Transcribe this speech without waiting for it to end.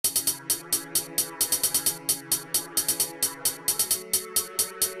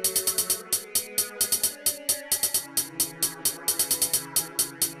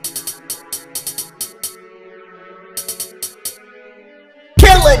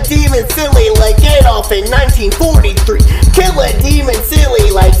a demon silly like Adolf in 1943. Kill a demon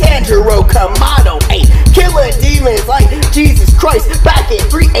silly like Tanjiro Kamado. Ay, kill a demons like Jesus Christ back in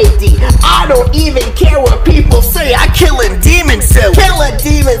 3 AD. I don't even care what people say, I killin' demon silly. Kill a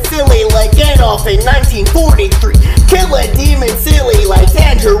demon silly like Adolf in 1943. Kill a demon silly like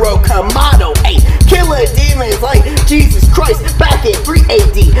Tanjiro Kamado. Ay, kill a demons like Jesus Christ back in 3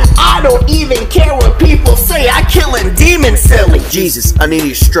 AD. I don't even care what people say, I killin' demon silly. Jesus, I need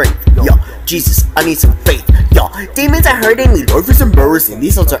your strength. Yo, Jesus, I need some faith. Yo, demons are hurting me, life is embarrassing.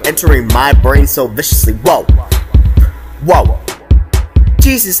 These thoughts are entering my brain so viciously. Whoa, whoa.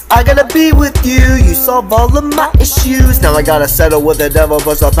 Jesus, I gotta be with you. You solve all of my issues. Now I gotta settle with the devil,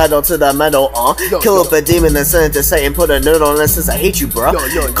 push the pedal to the metal. Kill up a demon, then send it to Satan. Put a note on it, says I hate you, bro.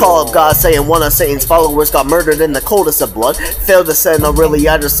 Call up God, saying one of Satan's followers got murdered in the coldest of blood. Failed to send, no really,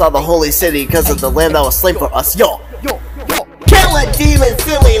 I just saw the holy city because of the lamb that was slain for us. Yo. Kill a demon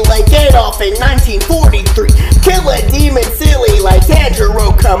silly like Adolf in 1943. Kill a demon silly like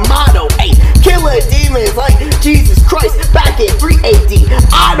Tanjiro Kamado. Ay, kill a demons like Jesus Christ back in 3 AD.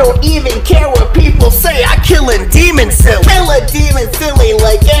 I don't even care what people say, I killin' demon silly. Kill a demon silly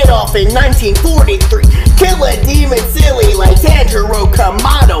like Adolf in 1943. Kill a demon silly like Tanjiro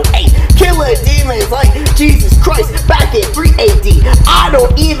Kamado. Ay, kill a demons like Jesus Christ back in 3 AD. I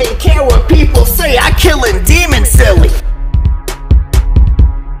don't even care what people say, I killin' demon silly.